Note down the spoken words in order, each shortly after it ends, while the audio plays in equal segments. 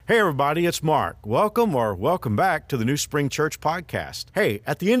Hey everybody, it's Mark. Welcome back to the New Spring Church Podcast. Hey,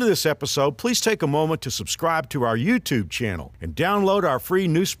 at the end of this episode, please take a moment to subscribe to our YouTube channel and download our free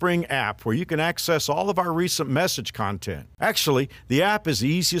New Spring app where you can access all of our recent message content. Actually, the app is the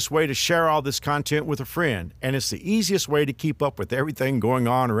easiest way to share all this content with a friend, and it's the easiest way to keep up with everything going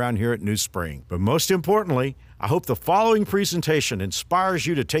on around here at New Spring. But most importantly, I hope the following presentation inspires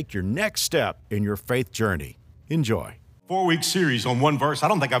you to take your next step in your faith journey. Enjoy. 4-week series on one verse. I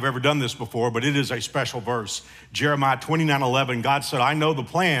don't think I've ever done this before, but it is a special verse. Jeremiah 29:11, God said, I know the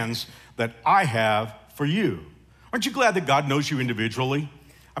plans that I have for you. Aren't you glad that God knows you individually?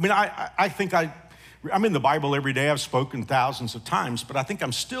 I mean, I think I'm in the Bible every day. I've spoken thousands of times, but I think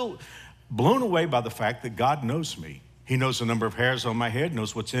I'm still blown away by the fact that God knows me. He knows the number of hairs on my head,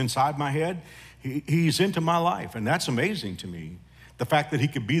 knows what's inside my head. He's into my life, and that's amazing to me. The fact that he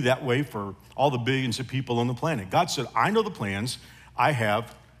could be that way for all the billions of people on the planet. God said, I know the plans I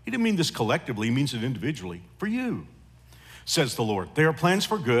have. He didn't mean this collectively, he means it individually. For you, says the Lord. They are plans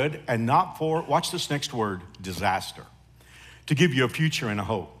for good and not for, watch this next word, disaster. To give you a future and a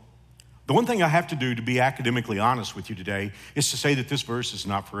hope. The one thing I have to do to be academically honest with you today is to say that this verse is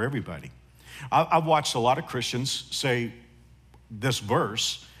not for everybody. I've watched a lot of Christians say this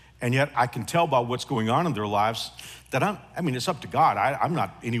verse, and yet I can tell by what's going on in their lives that it's up to God. I'm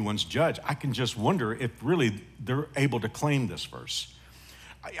not anyone's judge. I can just wonder if really they're able to claim this verse.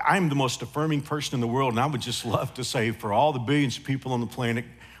 I'm the most affirming person in the world, and I would just love to say for all the billions of people on the planet,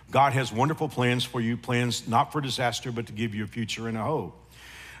 God has wonderful plans for you, plans not for disaster, but to give you a future and a hope.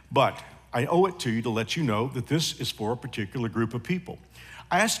 But I owe it to you to let you know that this is for a particular group of people.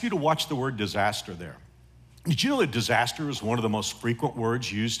 I ask you to watch the word disaster there. Did you know that disaster is one of the most frequent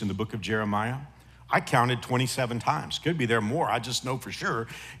words used in the book of Jeremiah? I counted 27 times. Could be there more. I just know for sure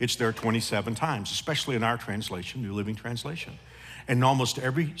it's there 27 times, especially in our translation, New Living Translation. And in almost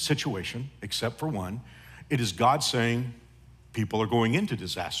every situation, except for one, it is God saying people are going into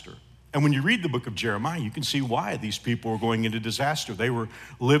disaster. And when you read the book of Jeremiah, you can see why these people were going into disaster. They were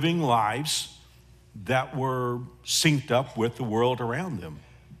living lives that were synced up with the world around them.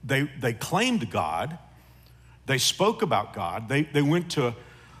 They claimed God. They spoke about God. They went to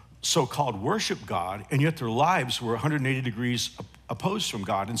so-called worship God, and yet their lives were 180 degrees opposed from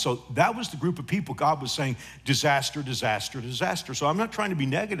God. And so that was the group of people God was saying, disaster, disaster, disaster. So I'm not trying to be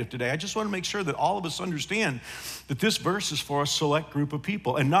negative today. I just want to make sure that all of us understand that this verse is for a select group of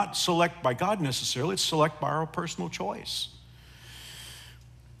people, and not select by God necessarily, it's select by our personal choice.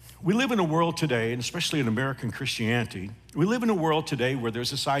 We live in a world today, and especially in American Christianity, we live in a world today where there's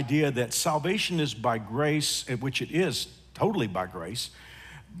this idea that salvation is by grace, which it is totally by grace,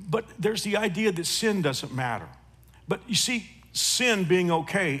 but there's the idea that sin doesn't matter. But you see, sin being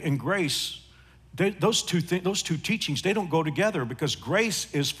okay and grace, those two teachings, they don't go together, because grace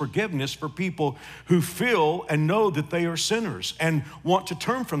is forgiveness for people who feel and know that they are sinners and want to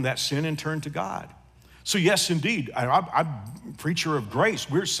turn from that sin and turn to God. So yes, indeed, I'm a preacher of grace.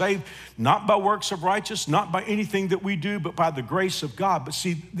 We're saved not by works of righteousness, not by anything that we do, but by the grace of God. But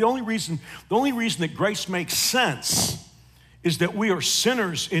see, the only reason that grace makes sense is that we are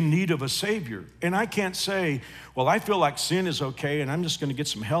sinners in need of a Savior. And I can't say, well, I feel like sin is okay and I'm just gonna get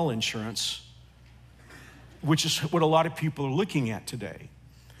some hell insurance, which is what a lot of people are looking at today.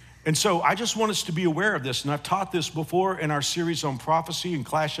 And so I just want us to be aware of this, and I've taught this before in our series on prophecy and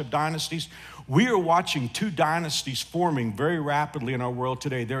Clash of Dynasties. We are watching two dynasties forming very rapidly in our world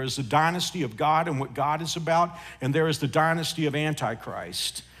today. There is the dynasty of God and what God is about, and there is the dynasty of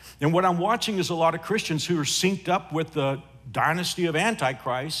Antichrist. And what I'm watching is a lot of Christians who are synced up with the dynasty of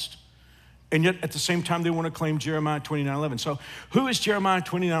Antichrist, and yet at the same time they want to claim Jeremiah 29:11. So who is Jeremiah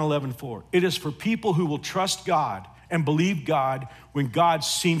 29:11 for? It is for people who will trust God and believe God when God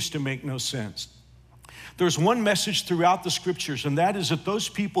seems to make no sense. There's one message throughout the scriptures, and that is that those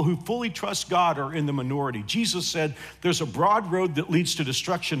people who fully trust God are in the minority. Jesus said there's a broad road that leads to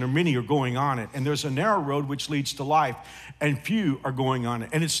destruction, and many are going on it. And there's a narrow road which leads to life, and few are going on it.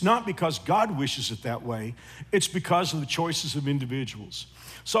 And it's not because God wishes it that way. It's because of the choices of individuals.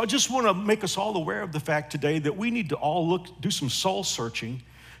 So I just want to make us all aware of the fact today that we need to all do some soul searching,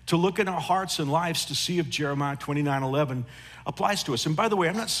 to look in our hearts and lives to see if Jeremiah 29:11 applies to us. And by the way,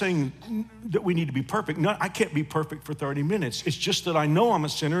 I'm not saying that we need to be perfect. No, I can't be perfect for 30 minutes. It's just that I know I'm a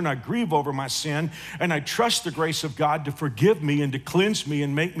sinner and I grieve over my sin, and I trust the grace of God to forgive me and to cleanse me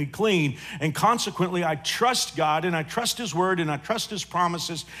and make me clean. And consequently, I trust God and I trust His word and I trust His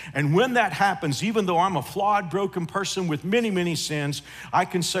promises. And when that happens, even though I'm a flawed, broken person with many, many sins, I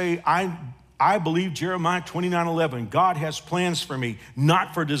can say, I believe Jeremiah 29:11. God has plans for me,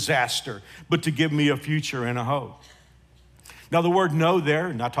 not for disaster, but to give me a future and a hope. Now, the word know there,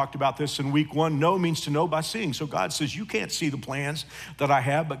 and I talked about this in week 1, know means to know by seeing. So God says, you can't see the plans that I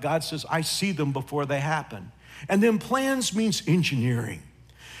have, but God says, I see them before they happen. And then plans means engineering.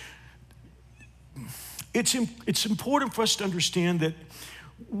 It's important for us to understand that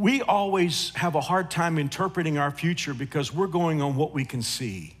we always have a hard time interpreting our future because we're going on what we can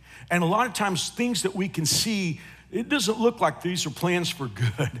see. And a lot of times things that we can see, it doesn't look like these are plans for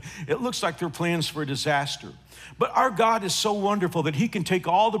good. It looks like they're plans for disaster. But our God is so wonderful that he can take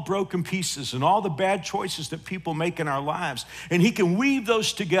all the broken pieces and all the bad choices that people make in our lives, and he can weave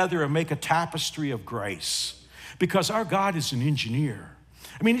those together and make a tapestry of grace. Because our God is an engineer.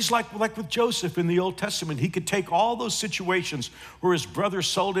 I mean, he's like with Joseph in the Old Testament. He could take all those situations where his brother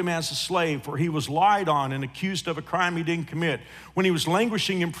sold him as a slave, where he was lied on and accused of a crime he didn't commit, when he was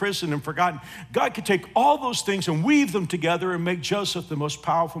languishing in prison and forgotten. God could take all those things and weave them together and make Joseph the most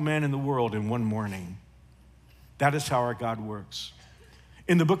powerful man in the world in one morning. That is how our God works.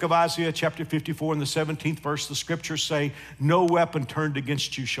 In the book of Isaiah, chapter 54, in the 17th verse, the scriptures say, no weapon turned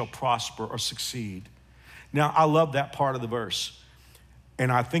against you shall prosper or succeed. Now, I love that part of the verse.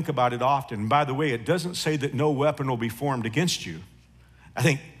 And I think about it often. And by the way, it doesn't say that no weapon will be formed against you. I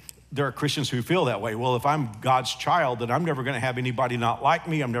think there are Christians who feel that way. Well, if I'm God's child, then I'm never going to have anybody not like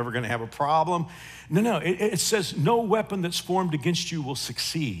me. I'm never going to have a problem. No, it says no weapon that's formed against you will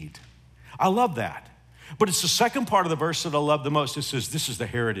succeed. I love that. But it's the second part of the verse that I love the most. It says, this is the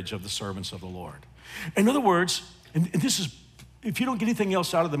heritage of the servants of the Lord. In other words, and this is, if you don't get anything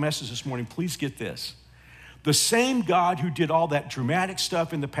else out of the message this morning, please get this. The same God who did all that dramatic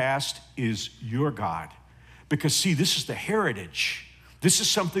stuff in the past is your God. Because see, this is the heritage. This is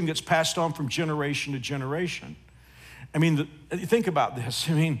something that's passed on from generation to generation. I mean, think about this.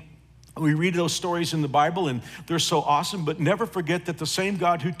 I mean, we read those stories in the Bible and they're so awesome, but never forget that the same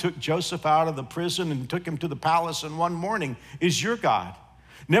God who took Joseph out of the prison and took him to the palace in one morning is your God.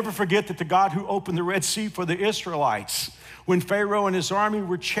 Never forget that the God who opened the Red Sea for the Israelites when Pharaoh and his army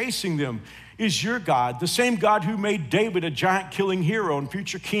were chasing them is your God. The same God who made David a giant killing hero and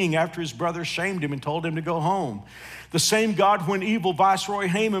future king after his brother shamed him and told him to go home. The same God when evil Viceroy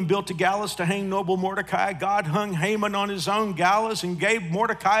Haman built a gallows to hang noble Mordecai, God hung Haman on his own gallows and gave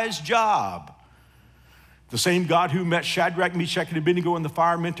Mordecai his job. The same God who met Shadrach, Meshach, and Abednego in the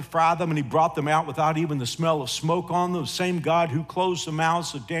fire meant to fry them, and he brought them out without even the smell of smoke on them. The same God who closed the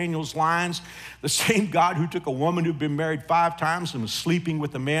mouths of Daniel's lions. The same God who took a woman who'd been married 5 times and was sleeping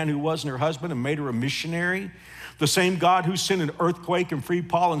with a man who wasn't her husband and made her a missionary. The same God who sent an earthquake and freed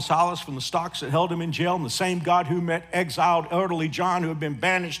Paul and Silas from the stocks that held him in jail. And the same God who met exiled elderly John who had been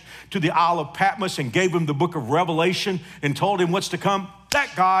banished to the Isle of Patmos and gave him the book of Revelation and told him what's to come.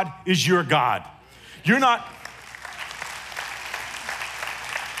 That God is your God. You're not.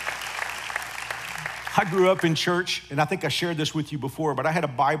 I grew up in church, and I think I shared this with you before, but I had a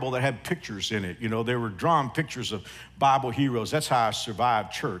Bible that had pictures in it. You know, they were drawn pictures of Bible heroes. That's how I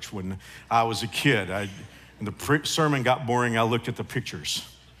survived church when I was a kid. And the sermon got boring, I looked at the pictures.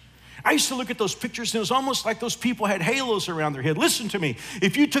 I used to look at those pictures, and it was almost like those people had halos around their head. Listen to me.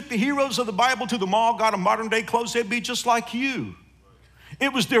 If you took the heroes of the Bible to the mall, got them modern day clothes, they'd be just like you.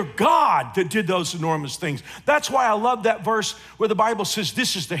 It was their God that did those enormous things. That's why I love that verse where the Bible says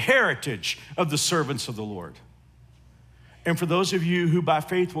this is the heritage of the servants of the Lord. And for those of you who by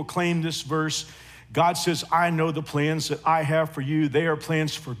faith will claim this verse, God says, I know the plans that I have for you. They are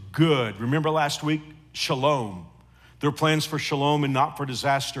plans for good. Remember last week, shalom. They're plans for shalom and not for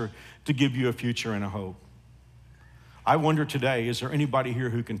disaster, to give you a future and a hope. I wonder today, is there anybody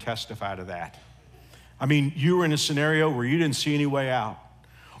here who can testify to that? I mean, you were in a scenario where you didn't see any way out,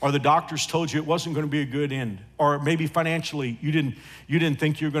 or the doctors told you it wasn't going to be a good end, or maybe financially you didn't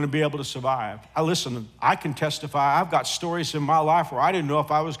think you were going to be able to survive. Listen, I can testify. I've got stories in my life where I didn't know if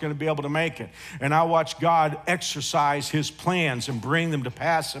I was going to be able to make it, and I watched God exercise his plans and bring them to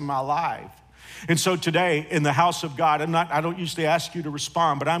pass in my life. And so today in the house of God, I don't usually ask you to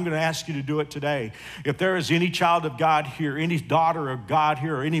respond, but I'm going to ask you to do it today. If there is any child of God here, any daughter of God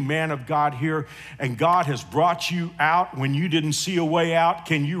here, or any man of God here, and God has brought you out when you didn't see a way out,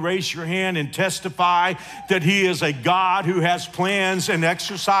 can you raise your hand and testify that he is a God who has plans and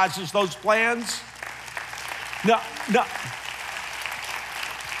exercises those plans? No.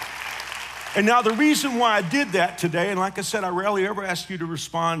 And now the reason why I did that today, and like I said, I rarely ever ask you to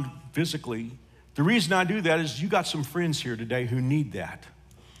respond physically. The reason I do that is you got some friends here today who need that.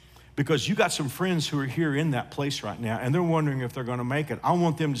 because you got some friends who are here in that place right now, and they're wondering if they're going to make it. I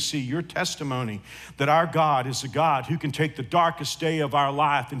want them to see your testimony that our God is a God who can take the darkest day of our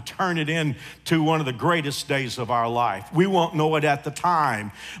life and turn it into one of the greatest days of our life. We won't know it at the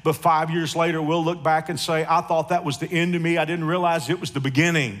time, but 5 years later, we'll look back and say, I thought that was the end of me. I didn't realize it was the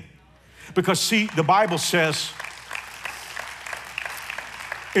beginning. Because see, the Bible says,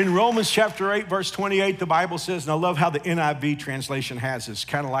 in Romans chapter 8, verse 28, the Bible says, and I love how the NIV translation has this,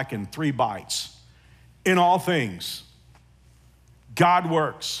 kind of like in 3 bites. In all things, God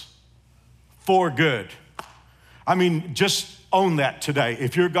works for good. I mean, just own that today.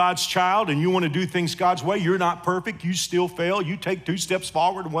 If you're God's child and you want to do things God's way, you're not perfect, you still fail. You take 2 steps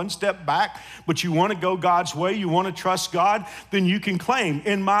forward, 1 step back, but you want to go God's way, you want to trust God, then you can claim,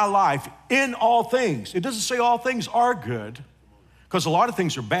 in my life, in all things. It doesn't say all things are good, because a lot of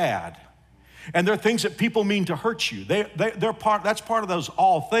things are bad. And there are things that people mean to hurt you. That's part of those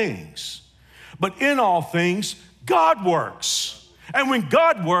all things. But in all things, God works. And when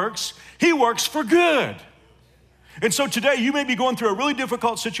God works, He works for good. And so today you may be going through a really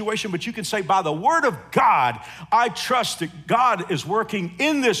difficult situation, but you can say, by the word of God, I trust that God is working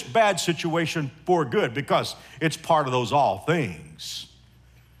in this bad situation for good, because it's part of those all things.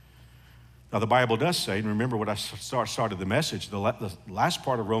 Now, the Bible does say, and remember what I started the message, the last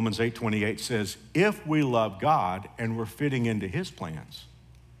part of Romans 8:28 says, if we love God and we're fitting into His plans.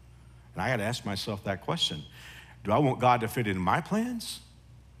 And I got to ask myself that question. Do I want God to fit into my plans?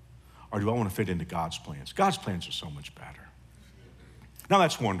 Or do I want to fit into God's plans? God's plans are so much better. Now,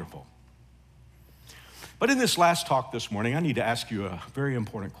 that's wonderful. But in this last talk this morning, I need to ask you a very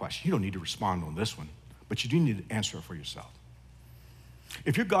important question. You don't need to respond on this one, but you do need to answer it for yourself.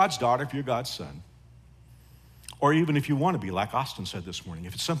 If you're God's daughter, if you're God's son, or even if you want to be, like Austin said this morning,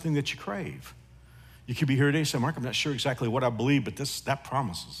 if it's something that you crave, you could be here today and say, Mark, I'm not sure exactly what I believe, but that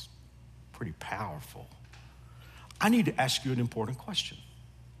promise is pretty powerful. I need to ask you an important question.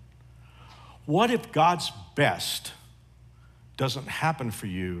 What if God's best doesn't happen for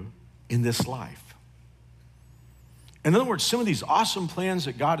you in this life? In other words, some of these awesome plans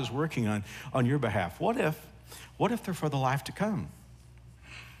that God is working on your behalf, what if they're for the life to come?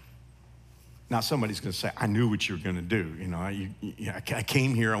 Now, somebody's going to say, I knew what you were going to do. You know, I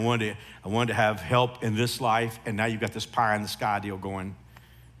came here, I wanted to have help in this life, and now you've got this pie in the sky deal going.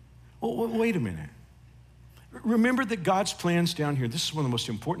 Well, wait a minute. Remember that God's plans down here, this is one of the most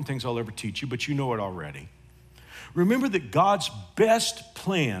important things I'll ever teach you, but you know it already. Remember that God's best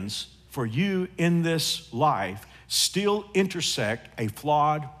plans for you in this life still intersect a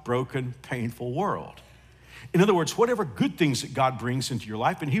flawed, broken, painful world. In other words, whatever good things that God brings into your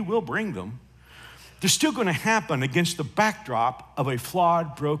life, and He will bring them, they're still going to happen against the backdrop of a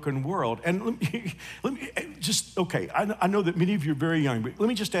flawed, broken world. And let me just, okay, I know that many of you are very young, but let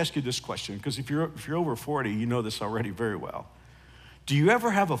me just ask you this question, because if you're over 40, you know this already very well. Do you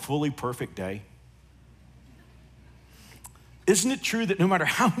ever have a fully perfect day? Isn't it true that no matter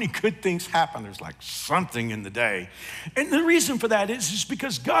how many good things happen, there's like something in the day? And the reason for that is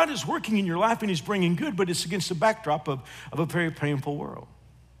because God is working in your life and He's bringing good, but it's against the backdrop of a very painful world.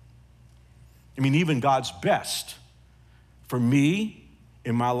 I mean, even God's best for me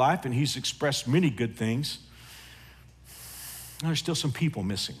in my life, and He's expressed many good things, there's still some people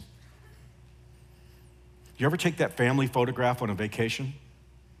missing. You ever take that family photograph on a vacation?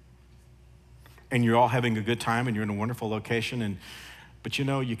 And you're all having a good time and you're in a wonderful location, but you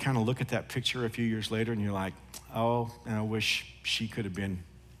know, you kind of look at that picture a few years later and you're like, oh, and I wish she could have been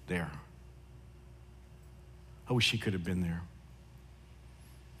there. I wish she could have been there.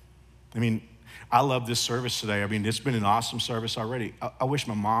 I mean, I love this service today. I mean, it's been an awesome service already. I wish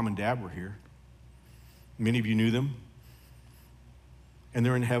my mom and dad were here. Many of you knew them. And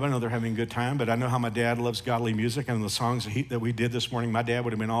they're in heaven. I know they're having a good time, but I know how my dad loves godly music, and the songs that we did this morning, my dad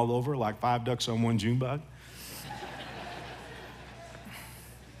would have been all over like 5 ducks on one June bug.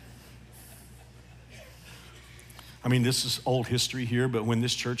 I mean, this is old history here, but when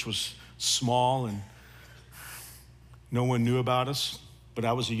this church was small and no one knew about us, but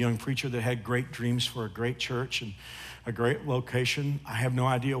I was a young preacher that had great dreams for a great church and a great location. I have no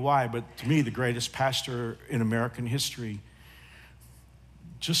idea why, but to me, the greatest pastor in American history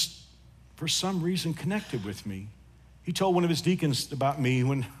just for some reason connected with me. He told one of his deacons about me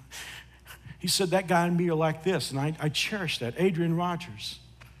when he said, that guy and me are like this, and I cherish that, Adrian Rogers.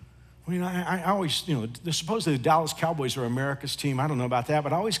 I mean, I always, you know, supposedly the Dallas Cowboys are America's team. I don't know about that,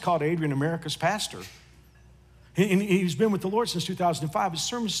 but I always called Adrian America's pastor. And he's been with the Lord since 2005. His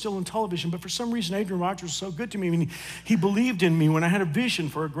sermon's still on television, but for some reason, Adrian Rogers was so good to me. I mean, he believed in me when I had a vision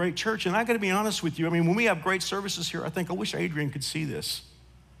for a great church. And I got to be honest with you. I mean, when we have great services here, I think, I wish Adrian could see this.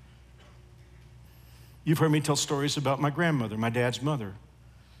 You've heard me tell stories about my grandmother, my dad's mother.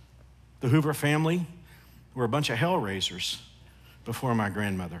 The Hoover family were a bunch of hell raisers before my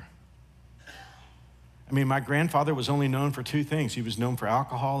grandmother. I mean, my grandfather was only known for two things. He was known for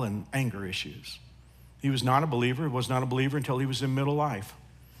alcohol and anger issues. He was not a believer, was not a believer until he was in middle life.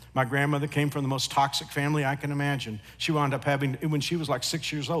 My grandmother came from the most toxic family I can imagine. She wound up having, when she was like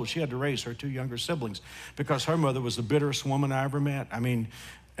 6 years old, she had to raise her two younger siblings because her mother was the bitterest woman I ever met. I mean,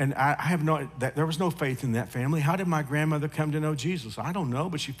 and there was no faith in that family. How did my grandmother come to know Jesus? I don't know,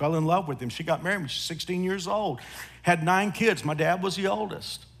 but she fell in love with him. She got married when she was 16 years old, had 9 kids. My dad was the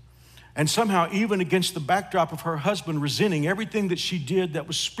oldest. And somehow, even against the backdrop of her husband resenting everything that she did that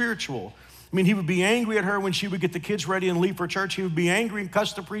was spiritual, I mean, he would be angry at her when she would get the kids ready and leave for church. He would be angry and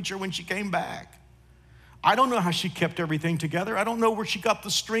cuss the preacher when she came back. I don't know how she kept everything together. I don't know where she got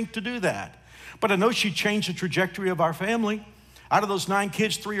the strength to do that. But I know she changed the trajectory of our family. Out of those 9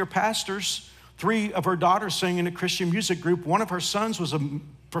 kids, 3 are pastors. 3 of her daughters sang in a Christian music group. One of her sons was a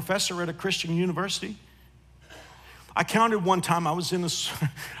professor at a Christian university. I counted one time, I was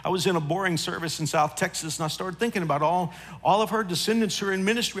in a boring service in South Texas, and I started thinking about all of her descendants who are in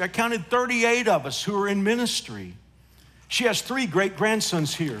ministry. I counted 38 of us who are in ministry. She has 3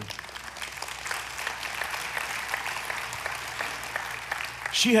 great-grandsons here.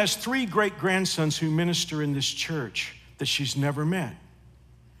 She has 3 great-grandsons who minister in this church that she's never met.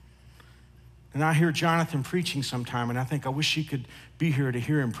 And I hear Jonathan preaching sometime, and I think, I wish she could be here to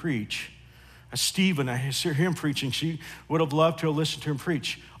hear him preach. Stephen, I hear him preaching. She would have loved to have listened to him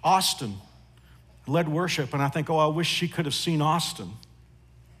preach. Austin led worship, and I think, I wish she could have seen Austin.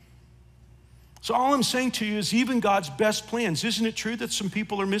 So all I'm saying to you is even God's best plans, isn't it true that some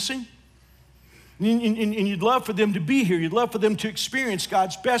people are missing? And you'd love for them to be here. You'd love for them to experience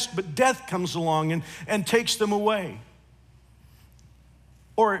God's best, but death comes along and takes them away.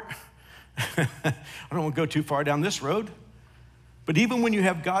 Or, I don't want to go too far down this road, but even when you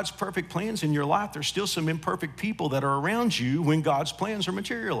have God's perfect plans in your life, there's still some imperfect people that are around you when God's plans are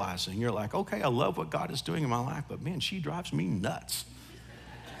materializing. You're like, okay, I love what God is doing in my life, but man, she drives me nuts.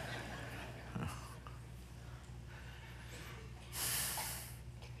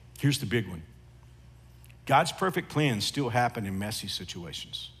 Here's the big one. God's perfect plans still happen in messy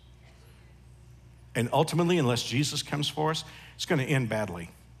situations. And ultimately, unless Jesus comes for us, it's going to end badly.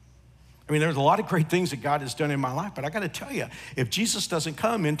 I mean, there's a lot of great things that God has done in my life, but I got to tell you, if Jesus doesn't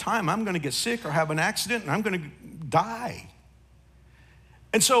come in time, I'm going to get sick or have an accident and I'm going to die.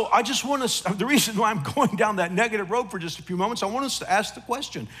 And so I just want to, the reason why I'm going down that negative road for just a few moments, I want us to ask the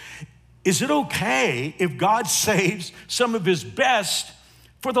question, is it okay if God saves some of his best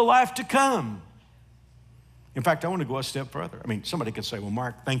for the life to come? In fact, I want to go a step further. I mean, somebody could say, well,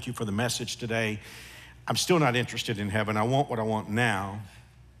 Mark, thank you for the message today. I'm still not interested in heaven. I want what I want now.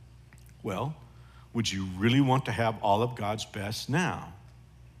 Well, would you really want to have all of God's best now?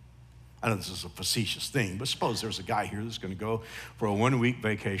 I know this is a facetious thing, but suppose there's a guy here that's going to go for a 1-week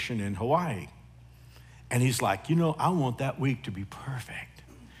vacation in Hawaii. And he's like, I want that week to be perfect.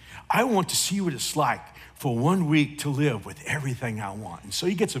 I want to see what it's like for 1 week to live with everything I want. And so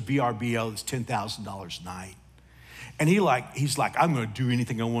he gets a VRBO that's $10,000 a night. And he's like, I'm going to do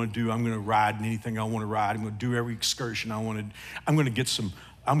anything I want to do. I'm going to ride in anything I want to ride. I'm going to do every excursion I want to. I'm going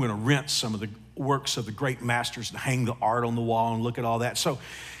to rent some of the works of the great masters and hang the art on the wall and look at all that. So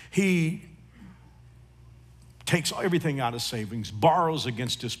he takes everything out of savings, borrows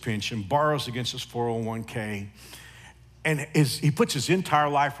against his pension, borrows against his 401k, and he puts his entire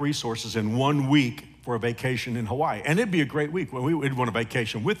life resources in 1 week for a vacation in Hawaii. And it'd be a great week. Well, we would want a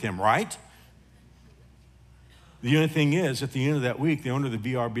vacation with him, right? The only thing is, at the end of that week, the owner of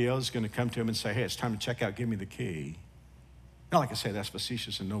the VRBO is going to come to him and say, hey, it's time to check out, give me the key. Now, like I say, that's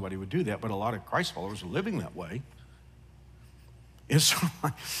facetious and nobody would do that, but a lot of Christ followers are living that way. It's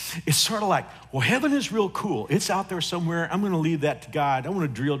sort of like, well, heaven is real cool. It's out there somewhere. I'm going to leave that to God. I want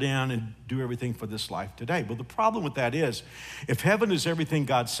to drill down and do everything for this life today. But the problem with that is, if heaven is everything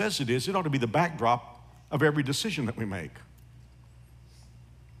God says it is, it ought to be the backdrop of every decision that we make.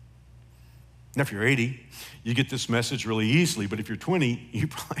 Now, if you're 80, you get this message really easily, but if you're 20,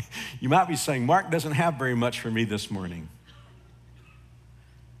 you might be saying, Mark doesn't have very much for me this morning.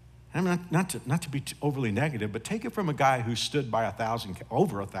 I'm not to be overly negative, but take it from a guy who stood by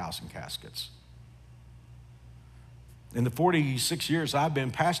over 1,000 caskets. In the 46 years I've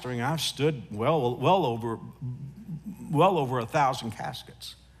been pastoring, I've stood well over 1,000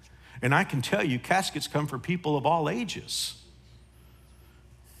 caskets. And I can tell you, caskets come for people of all ages.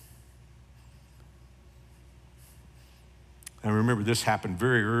 I remember this happened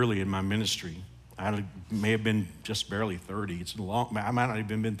very early in my ministry. I may have been just barely 30. I might not have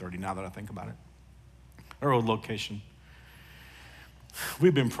even been 30 now that I think about it. our old location.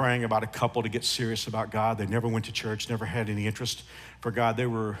 We've been praying about a couple to get serious about God. They never went to church, never had any interest for God. They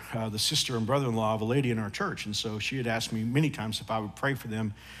were the sister and brother-in-law of a lady in our church, and so she had asked me many times if I would pray for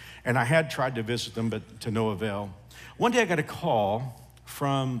them, and I had tried to visit them, but to no avail. One day I got a call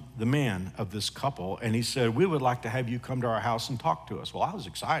from the man of this couple, and he said, we would like to have you come to our house and talk to us. Well, I was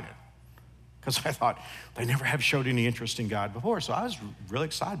excited because I thought they never have showed any interest in God before, so I was really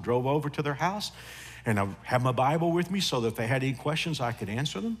excited. Drove over to their house, and I had my Bible with me so that if they had any questions, I could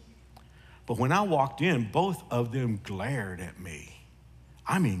answer them. But when I walked in, both of them glared at me.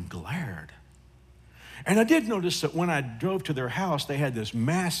 I mean, glared. And I did notice that when I drove to their house, they had this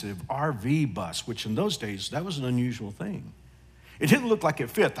massive RV bus, which in those days, that was an unusual thing. It didn't look like it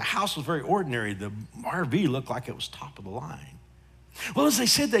fit. The house was very ordinary. The RV looked like it was top of the line. Well, as they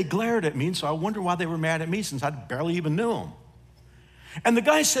said, they glared at me, and so I wondered why they were mad at me since I barely even knew them. And the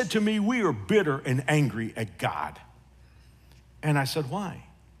guy said to me, we are bitter and angry at God. And I said, why?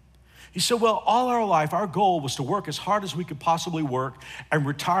 He said, well, all our life, our goal was to work as hard as we could possibly work and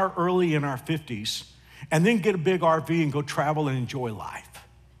retire early in our 50s and then get a big RV and go travel and enjoy life.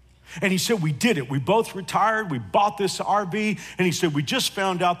 And he said, we did it. We both retired. We bought this RV. And he said, we just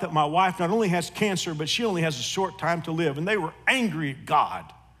found out that my wife not only has cancer, but she only has a short time to live. And they were angry at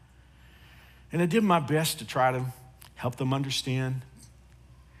God. And I did my best to try to help them understand.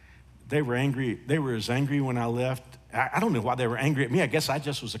 They were angry. They were as angry when I left. I don't know why they were angry at me. I guess I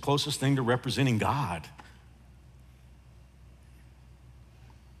just was the closest thing to representing God.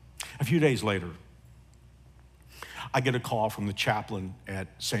 A few days later, I get a call from the chaplain at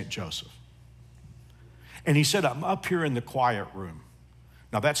St. Joseph. And he said, I'm up here in the quiet room.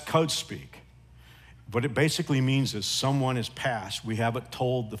 Now that's code speak. What it basically means is someone has passed. We haven't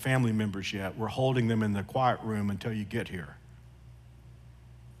told the family members yet. We're holding them in the quiet room until you get here.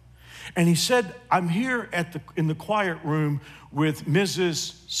 And he said, I'm here in the quiet room with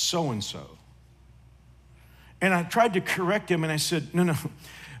Mrs. So-and-so. And I tried to correct him, and I said, no,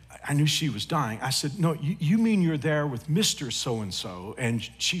 I knew she was dying. I said, no, you mean you're there with Mr. So-and-so, and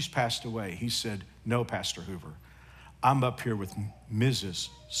she's passed away. He said, no, Pastor Hoover, I'm up here with Mrs.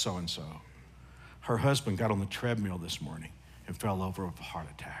 So-and-so. Her husband got on the treadmill this morning and fell over with a heart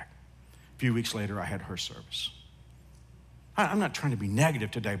attack. A few weeks later, I had her service. I'm not trying to be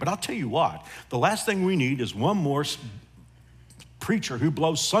negative today, but I'll tell you what, the last thing we need is one more preacher who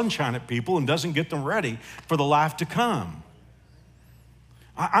blows sunshine at people and doesn't get them ready for the life to come.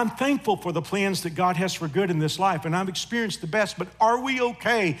 I'm thankful for the plans that God has for good in this life, and I've experienced the best, but are we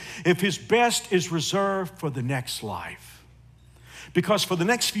okay if his best is reserved for the next life? Because for the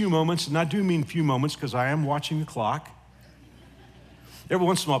next few moments, and I do mean few moments because I am watching the clock, every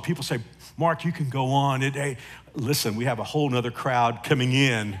once in a while people say, Mark, you can go on. Hey, listen, we have a whole nother crowd coming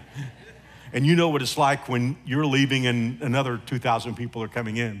in. And you know what it's like when you're leaving and another 2,000 people are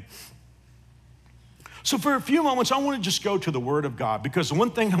coming in. So for a few moments, I want to just go to the Word of God, because the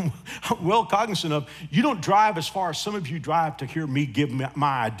one thing I'm well cognizant of, you don't drive as far as some of you drive to hear me give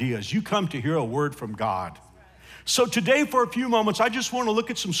my ideas. You come to hear a word from God. So today, for a few moments, I just want to look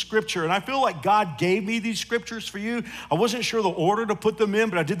at some scripture, and I feel like God gave me these scriptures for you. I wasn't sure the order to put them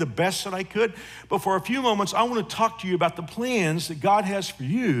in, but I did the best that I could. But for a few moments, I want to talk to you about the plans that God has for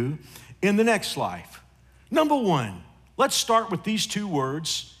you in the next life. Number one, let's start with these two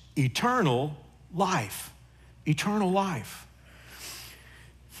words, eternal life. Eternal life.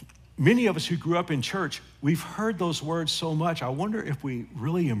 Many of us who grew up in church, we've heard those words so much, I wonder if we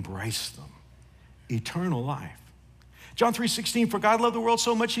really embrace them. Eternal life. John 3:16, for God loved the world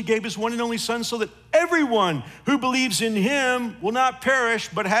so much he gave his one and only son so that everyone who believes in him will not perish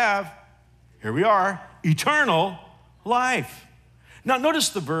but have, here we are, eternal life. Now notice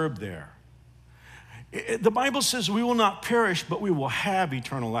the verb there. The Bible says we will not perish but we will have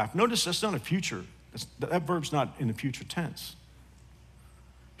eternal life. Notice that's not a future. That verb's not in the future tense.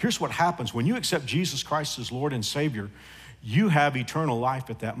 Here's what happens. When you accept Jesus Christ as Lord and Savior, you have eternal life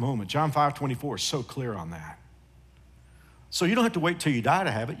at that moment. John 5:24 is so clear on that. So you don't have to wait till you die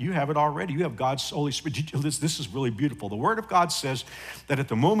to have it. You have it already. You have God's Holy Spirit. This is really beautiful. The Word of God says that at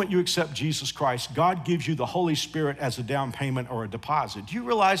the moment you accept Jesus Christ, God gives you the Holy Spirit as a down payment or a deposit. Do you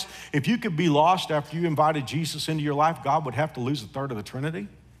realize if you could be lost after you invited Jesus into your life, God would have to lose a third of the Trinity?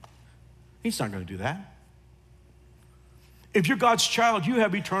 He's not going to do that. If you're God's child, you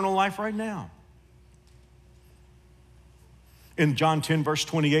have eternal life right now. In John 10, verse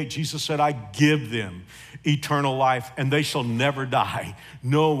 28, Jesus said, I give them eternal life, and they shall never die.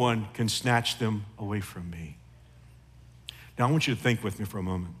 No one can snatch them away from me. Now, I want you to think with me for a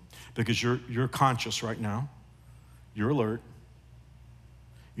moment, because you're conscious right now. You're alert.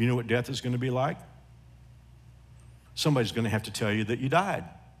 You know what death is going to be like? somebody's going to have to tell you that you died.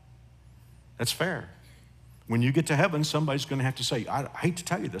 That's fair. When you get to heaven, somebody's going to have to say, I hate to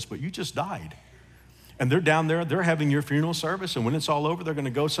tell you this, but you just died. And they're down there, they're having your funeral service, and when it's all over, they're going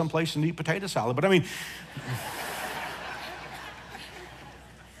to go someplace and eat potato salad. But I mean,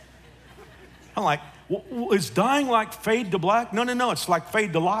 I'm like, is dying like fade to black? No, it's like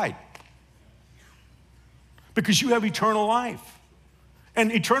fade to light. Because you have eternal life.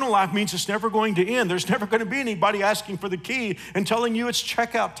 And eternal life means it's never going to end. There's never going to be anybody asking for the key and telling you it's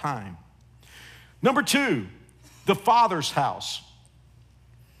checkout time. Number 2, the Father's house.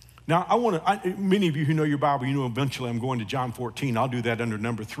 Now, many of you who know your Bible, you know eventually I'm going to John 14. I'll do that under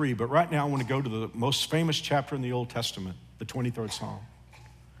number 3. But right now I want to go to the most famous chapter in the Old Testament, the 23rd Psalm.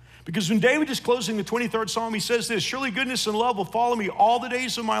 Because when David is closing the 23rd Psalm, he says this, surely goodness and love will follow me all the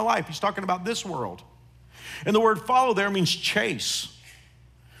days of my life. He's talking about this world. And the word follow there means chase.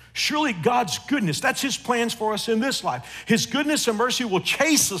 Surely God's goodness, that's his plans for us in this life. His goodness and mercy will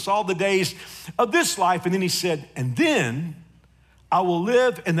chase us all the days of this life. And then he said, and then I will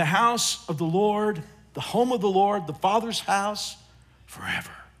live in the house of the Lord, the home of the Lord, the Father's house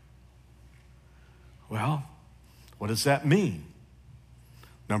forever. Well, what does that mean?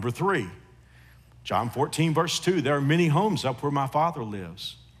 Number 3, John 14, verse 2, there are many homes up where my Father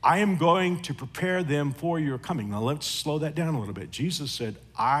lives. I am going to prepare them for your coming. Now let's slow that down a little bit. Jesus said,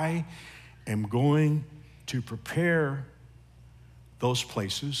 I am going to prepare those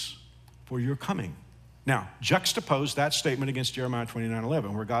places for your coming. Now, juxtapose that statement against Jeremiah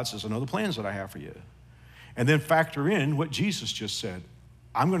 29:11, where God says, I know the plans that I have for you. And then factor in what Jesus just said.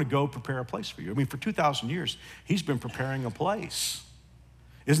 I'm going to go prepare a place for you. I mean, for 2,000 years, he's been preparing a place.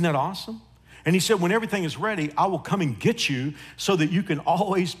 Isn't that awesome? And he said, when everything is ready, I will come and get you so that you can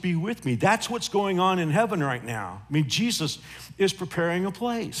always be with me. That's what's going on in heaven right now. I mean, Jesus is preparing a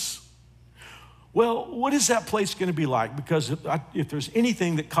place. Well, what is that place going to be like? Because if there's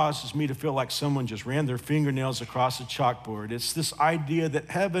anything that causes me to feel like someone just ran their fingernails across a chalkboard, it's this idea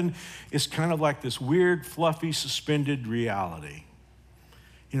that heaven is kind of like this weird, fluffy, suspended reality.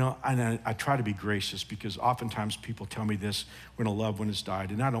 You know, and I try to be gracious because oftentimes people tell me this when a loved one has died,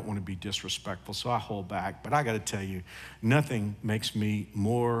 and I don't want to be disrespectful, so I hold back. But I got to tell you, nothing makes me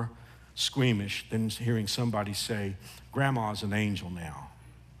more squeamish than hearing somebody say, Grandma's an angel now.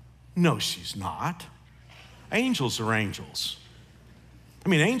 No, she's not. Angels are angels. I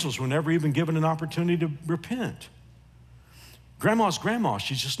mean, angels were never even given an opportunity to repent. Grandma's grandma,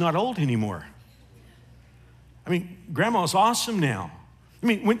 she's just not old anymore. I mean, Grandma's awesome now. I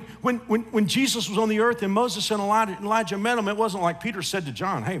mean, when Jesus was on the earth and Moses and Elijah met him, it wasn't like Peter said to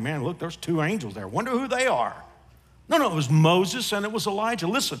John, hey man, look, there's 2 angels there. Wonder who they are. No, it was Moses and it was Elijah.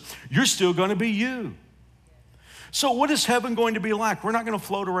 Listen, you're still going to be you. So what is heaven going to be like? We're not going to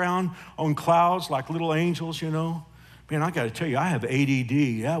float around on clouds like little angels, you know. Man, I got to tell you, I have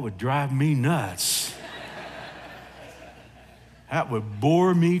ADD. That would drive me nuts. That would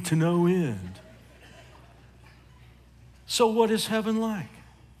bore me to no end. So what is heaven like?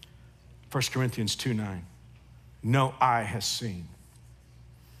 1 Corinthians 2:9. No eye has seen.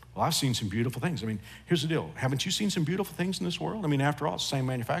 Well, I've seen some beautiful things. I mean, here's the deal. Haven't you seen some beautiful things in this world? I mean, after all, it's the same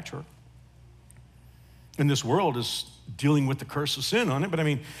manufacturer. And this world is dealing with the curse of sin on it. But I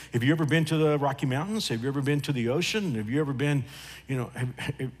mean, have you ever been to the Rocky Mountains? Have you ever been to the ocean? Have you ever been, you know,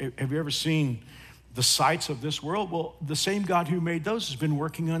 have you ever seen the sights of this world? Well, the same God who made those has been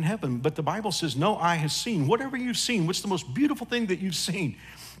working on heaven. But the Bible says no eye has seen. Whatever you've seen, what's the most beautiful thing that you've seen?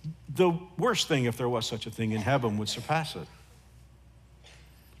 The worst thing, if there was such a thing in heaven, would surpass it.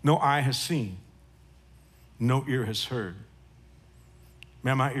 No eye has seen. No ear has heard.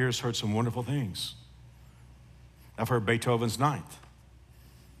 Man, my ears heard some wonderful things. I've heard Beethoven's Ninth.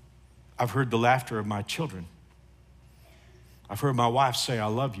 I've heard the laughter of my children. I've heard my wife say, I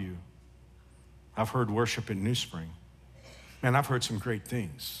love you. I've heard worship in New Spring. Man, I've heard some great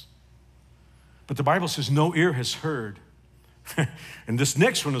things. But the Bible says no ear has heard. And this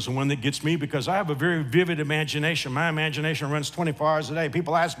next one is the one that gets me because I have a very vivid imagination. My imagination runs 24 hours a day.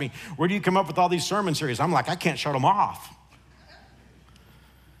 People ask me, where do you come up with all these sermon series? I'm like, I can't shut them off.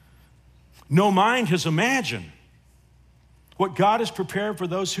 No mind has imagined what God has prepared for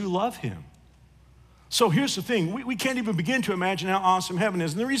those who love him. So here's the thing, we can't even begin to imagine how awesome heaven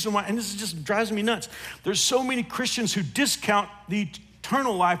is. And the reason why, and this just drives me nuts, there's so many Christians who discount the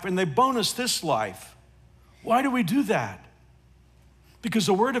eternal life and they bonus this life. Why do we do that? Because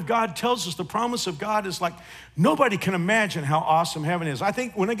the Word of God tells us the promise of God is like, nobody can imagine how awesome heaven is. I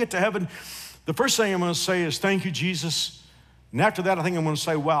think when I get to heaven, the first thing I'm going to say is, thank you, Jesus. And after that, I think I'm going to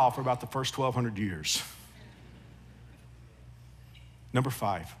say, wow, for about the first 1,200 years. Number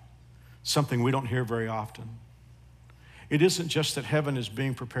 5. Something we don't hear very often. it isn't just that heaven is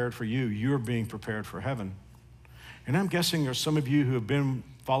being prepared for you, you're being prepared for heaven. And I'm guessing there's some of you who have been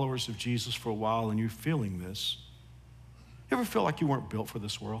followers of Jesus for a while and you're feeling this. You ever feel like you weren't built for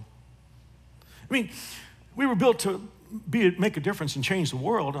this world? I mean, we were built to make a difference and change the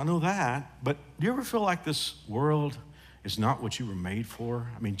world, I know that, but do you ever feel like this world is not what you were made for?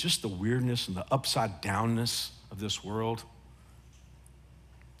 I mean, just the weirdness and the upside downness of this world.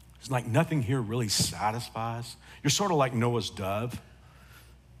 It's like nothing here really satisfies. You're sort of like Noah's dove.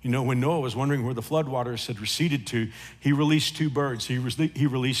 You know, when Noah was wondering where the floodwaters had receded to, he released two birds. He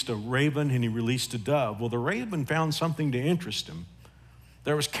released a raven and he released a dove. Well, the raven found something to interest him.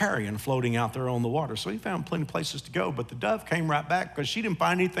 There was carrion floating out there on the water, so he found plenty of places to go, but the dove came right back because she didn't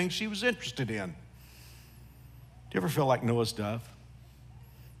find anything she was interested in. Do you ever feel like Noah's dove?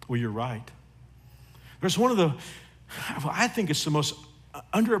 Well, you're right. There's one of the, I think it's the most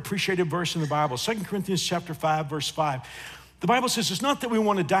underappreciated verse in the Bible, 2 Corinthians chapter 5, verse 5. The Bible says it's not that we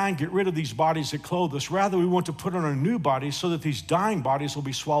want to die and get rid of these bodies that clothe us. Rather, we want to put on a new body so that these dying bodies will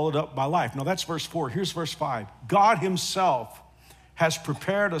be swallowed up by life. Now, that's verse 4. Here's verse 5. God himself has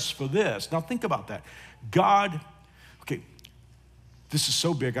prepared us for this. Now, think about that. God, okay, this is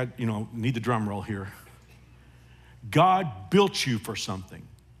so big, I need the drum roll here. God built you for something.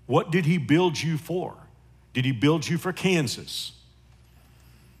 What did he build you for? Did he build you for Kansas?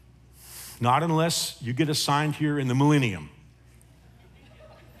 Not unless you get assigned here in the millennium.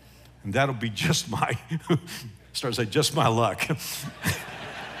 And that'll be just my, start to say, just my luck.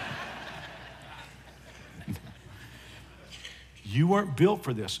 You weren't built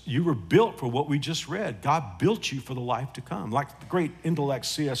for this. You were built for what we just read. God built you for the life to come. Like the great intellect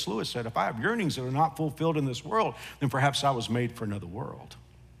C.S. Lewis said, if I have yearnings that are not fulfilled in this world, then perhaps I was made for another world.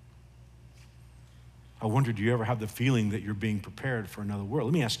 I wonder, do you ever have the feeling that you're being prepared for another world?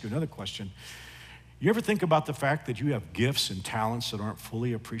 Let me ask you another question. You ever think about the fact that you have gifts and talents that aren't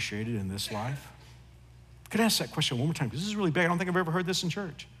fully appreciated in this life? Could I ask that question one more time? Because this is really big. I don't think I've ever heard this in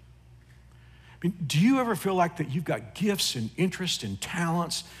church. I mean, do you ever feel like that you've got gifts and interests and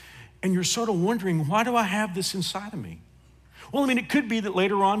talents, and you're sort of wondering, why do I have this inside of me? Well, I mean, it could be that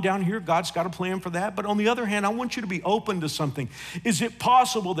later on down here, God's got a plan for that. But on the other hand, I want you to be open to something. Is it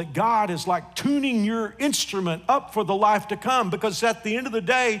possible that God is like tuning your instrument up for the life to come? Because at the end of the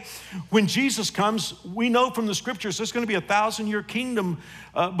day, when Jesus comes, we know from the scriptures, there's going to be a 1,000-year kingdom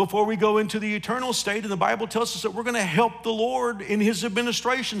before we go into the eternal state. And the Bible tells us that we're going to help the Lord in his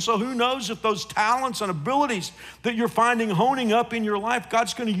administration. So who knows if those talents and abilities that you're finding honing up in your life,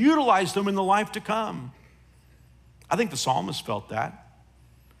 God's going to utilize them in the life to come. I think the psalmist felt that.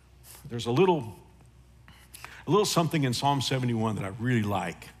 There's a little something in Psalm 71 that I really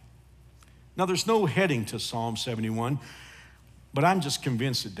like. Now, there's no heading to Psalm 71, but I'm just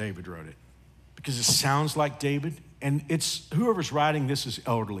convinced that David wrote it because it sounds like David, and it's whoever's writing this is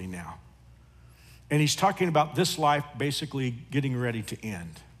elderly now. And he's talking about this life basically getting ready to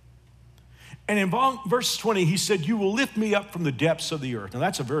end. And in verse 20, he said, "You will lift me up from the depths of the earth." Now,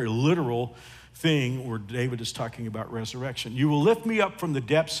 that's a very literal thing where David is talking about resurrection. "You will lift me up from the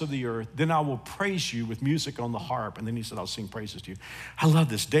depths of the earth, then I will praise you with music on the harp." And then he said, "I'll sing praises to you." I love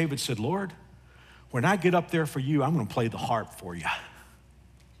this. David said, "Lord, when I get up there for you, I'm going to play the harp for you.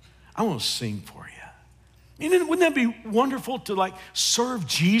 I want to sing for you." And wouldn't that be wonderful to like serve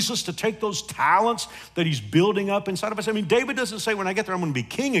Jesus, to take those talents that he's building up inside of us? I mean, David doesn't say when I get there, I'm going to be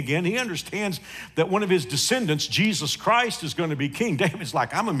king again. He understands that one of his descendants, Jesus Christ, is going to be king. David's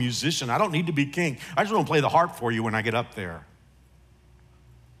like, I'm a musician. I don't need to be king. I just want to play the harp for you when I get up there.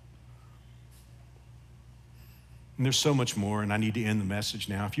 And there's so much more, and I need to end the message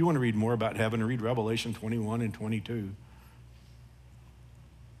now. If you want to read more about heaven, read Revelation 21 and 22.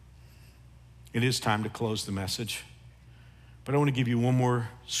 It is time to close the message, but I want to give you one more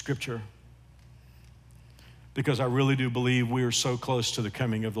scripture because I really do believe we are so close to the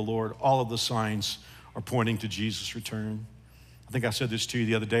coming of the Lord. All of the signs are pointing to Jesus' return. I think I said this to you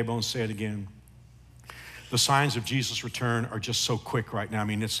the other day, but I won't say it again. The signs of Jesus' return are just so quick right now. I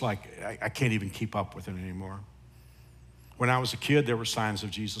mean, it's like I can't even keep up with it anymore. When I was a kid, there were signs of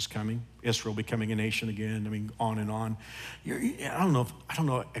Jesus coming, Israel becoming a nation again. I mean, on and on. I don't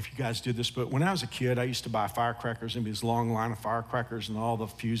know if you guys did this, but when I was a kid, I used to buy firecrackers and be this long line of firecrackers, and all the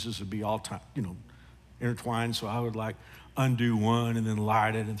fuses would be all time, intertwined. So I would like undo one and then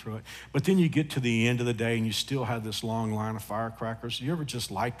light it and throw it. But then you get to the end of the day and you still have this long line of firecrackers. You ever just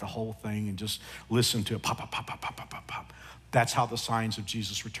light the whole thing and just listen to it pop, pop, pop, pop, pop, pop, pop, pop? That's how the signs of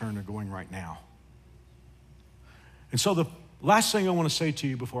Jesus' return are going right now. And so the last thing I want to say to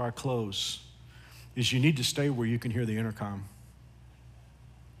you before I close is you need to stay where you can hear the intercom.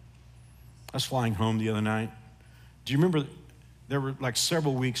 I was flying home the other night, Do you remember there were like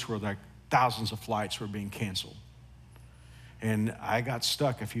several weeks where like thousands of flights were being canceled? And I got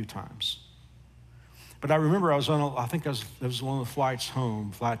stuck a few times. But I remember I was on, it was one of the flights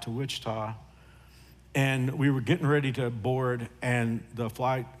home, flight to Wichita, and we were getting ready to board, and the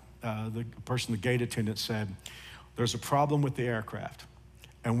gate attendant said, there's a problem with the aircraft,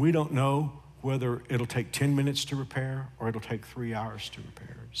 and we don't know whether it'll take 10 minutes to repair or it'll take 3 hours to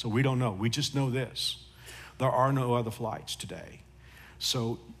repair. So we don't know. We just know this. There are no other flights today.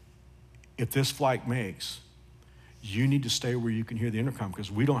 So if this flight makes, you need to stay where you can hear the intercom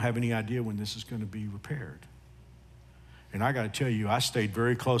because we don't have any idea when this is going to be repaired. And I got to tell you, I stayed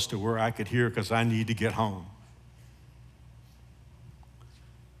very close to where I could hear because I need to get home.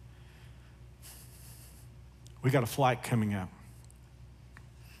 We got a flight coming up.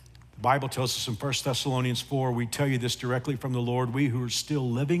 The Bible tells us in 1 Thessalonians 4, we tell you this directly from the Lord, we who are still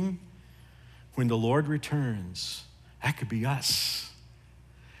living, when the Lord returns, that could be us,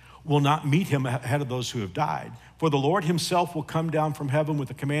 will not meet him ahead of those who have died. For the Lord himself will come down from heaven with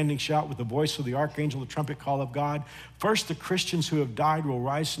a commanding shout, with the voice of the archangel, the trumpet call of God. First, the Christians who have died will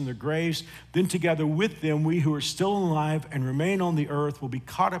rise from their graves. Then together with them, we who are still alive and remain on the earth will be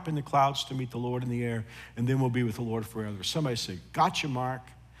caught up in the clouds to meet the Lord in the air, and then we'll be with the Lord forever. Somebody say, gotcha, Mark,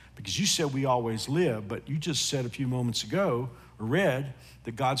 because you said we always live, but you just said a few moments ago, or read,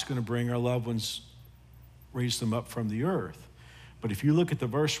 that God's going to bring our loved ones, raise them up from the earth. But if you look at the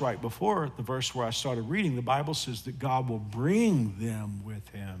verse right before, the verse where I started reading, the Bible says that God will bring them with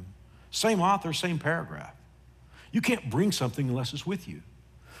him. Same author, same paragraph. You can't bring something unless it's with you.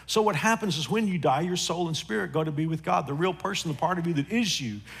 So what happens is when you die, your soul and spirit go to be with God. The real person, the part of you that is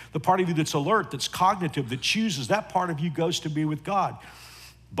you, the part of you that's alert, that's cognitive, that chooses, that part of you goes to be with God.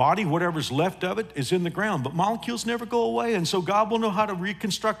 Body, whatever's left of it, is in the ground, but molecules never go away. And so God will know how to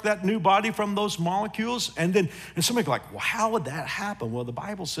reconstruct that new body from those molecules. And somebody's like, well, how would that happen? Well, the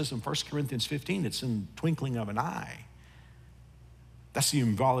Bible says in 1 Corinthians 15, it's in the twinkling of an eye. That's the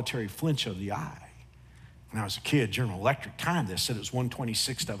involuntary flinch of the eye. When I was a kid, General Electric timed this, said it was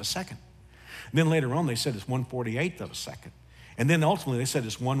 1/26th of a second. And then later on, they said it's 1/48th of a second. And then ultimately, they said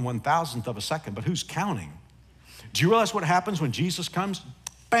it's 1/1000th of a second, but who's counting? Do you realize what happens when Jesus comes?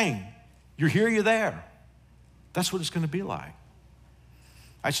 Bang, you're here, you're there. That's what it's going to be like.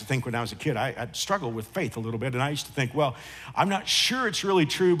 I used to think when I was a kid, I'd struggled with faith a little bit, and I used to think, well, I'm not sure it's really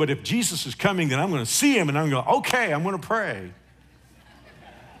true, but if Jesus is coming, then I'm going to see him, and I'm going to go, okay, I'm going to pray.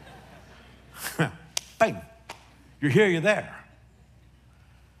 Bang, you're here, you're there.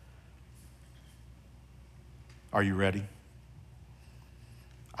 Are you ready?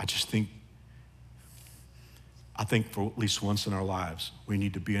 I think for at least once in our lives, we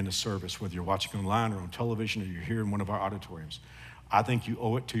need to be in a service, whether you're watching online or on television or you're here in one of our auditoriums. I think you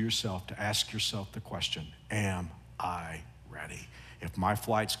owe it to yourself to ask yourself the question, am I ready? If my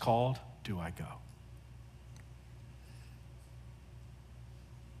flight's called, do I go?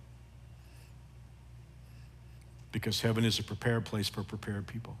 Because heaven is a prepared place for prepared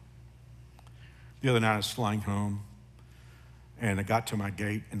people. The other night I was flying home, and I got to my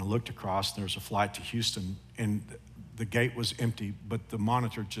gate and I looked across, and there was a flight to Houston, and the gate was empty, but the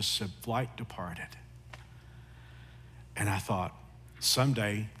monitor just said, flight departed. And I thought,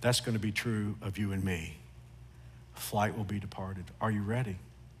 someday that's going to be true of you and me. Flight will be departed. Are you ready? You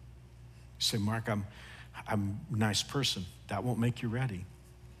say, Mark, I'm a nice person. That won't make you ready.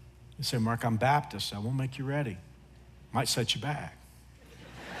 You say, Mark, I'm Baptist. That won't make you ready. Might set you back.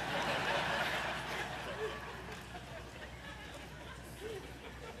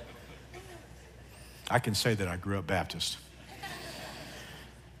 I can say that I grew up Baptist.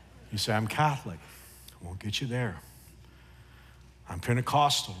 You say, I'm Catholic. I won't get you there. I'm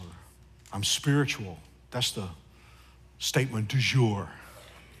Pentecostal. Or I'm spiritual. That's the statement du jour.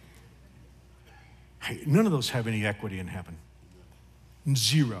 Hey, none of those have any equity in heaven.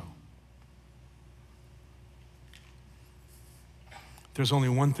 Zero. There's only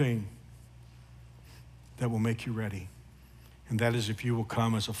one thing that will make you ready, and that is if you will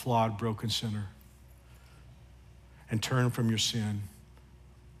come as a flawed, broken sinner and turn from your sin,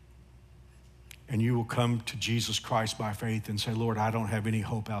 and you will come to Jesus Christ by faith and say, Lord, I don't have any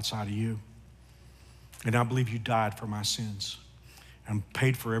hope outside of you, and I believe you died for my sins and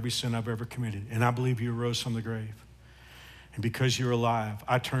paid for every sin I've ever committed, and I believe you arose from the grave. And because you're alive,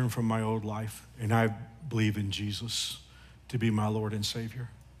 I turn from my old life, and I believe in Jesus to be my Lord and Savior.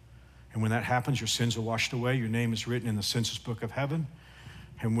 And when that happens, your sins are washed away, your name is written in the census book of heaven,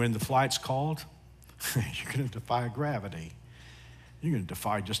 and when the flight's called, you're going to defy gravity. You're going to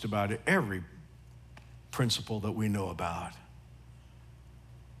defy just about every principle that we know about.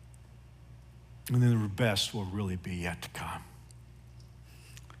 And then the best will really be yet to come.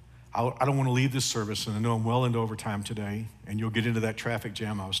 I don't want to leave this service, and I know I'm well into overtime today, and you'll get into that traffic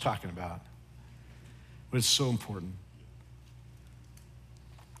jam I was talking about. But it's so important.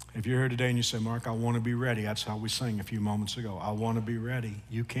 If you're here today and you say, Mark, I want to be ready. That's how we sang a few moments ago. I want to be ready.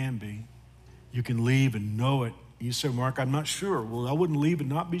 You can be. You can leave and know it. You say, Mark, I'm not sure. Well, I wouldn't leave and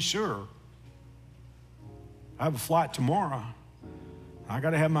not be sure. I have a flight tomorrow. I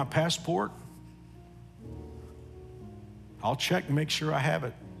got to have my passport. I'll check and make sure I have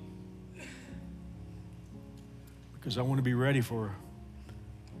it. Because I want to be ready for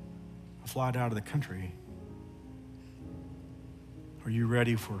a flight out of the country. Are you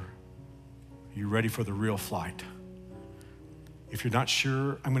ready for the real flight? If you're not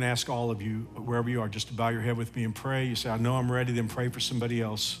sure, I'm going to ask all of you, wherever you are, just to bow your head with me and pray. You say, I know I'm ready, then pray for somebody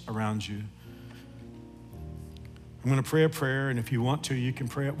else around you. I'm going to pray a prayer, and if you want to, you can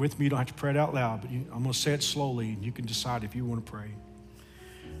pray it with me. You don't have to pray it out loud, but I'm going to say it slowly, and you can decide if you want to pray.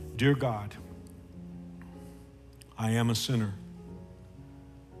 Dear God, I am a sinner,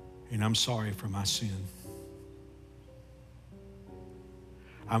 and I'm sorry for my sin.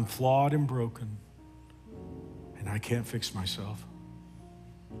 I'm flawed and broken, and I can't fix myself.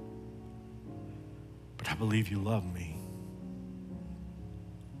 But I believe you love me.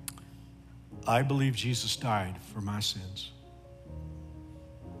 I believe Jesus died for my sins.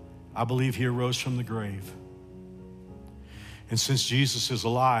 I believe he arose from the grave. And since Jesus is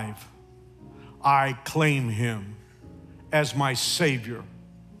alive, I claim him as my Savior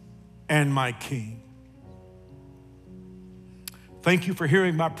and my King. Thank you for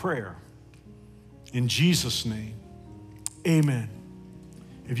hearing my prayer. In Jesus' name, amen.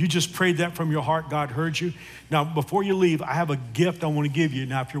 If you just prayed that from your heart, God heard you. Now, before you leave, I have a gift I want to give you.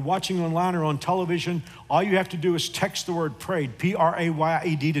 Now, if you're watching online or on television, all you have to do is text the word PRAYED,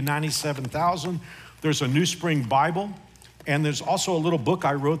 P-R-A-Y-E-D, to 97,000. There's a New Spring Bible, and there's also a little book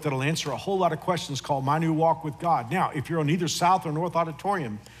I wrote that'll answer a whole lot of questions called My New Walk with God. Now, if you're on either South or North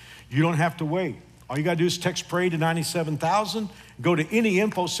Auditorium, you don't have to wait. All you got to do is text PRAYED to 97,000. Go to any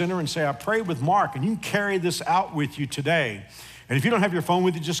info center and say, I prayed with Mark, and you can carry this out with you today. And if you don't have your phone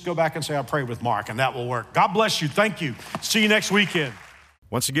with you, just go back and say, I prayed with Mark, and that will work. God bless you. Thank you. See you next weekend.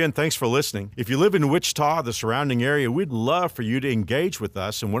 Once again, thanks for listening. If you live in Wichita, the surrounding area, we'd love for you to engage with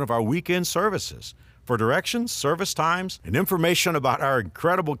us in one of our weekend services. For directions, service times, and information about our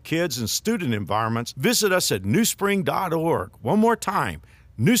incredible kids and student environments, visit us at newspring.org. One more time,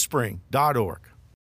 newspring.org.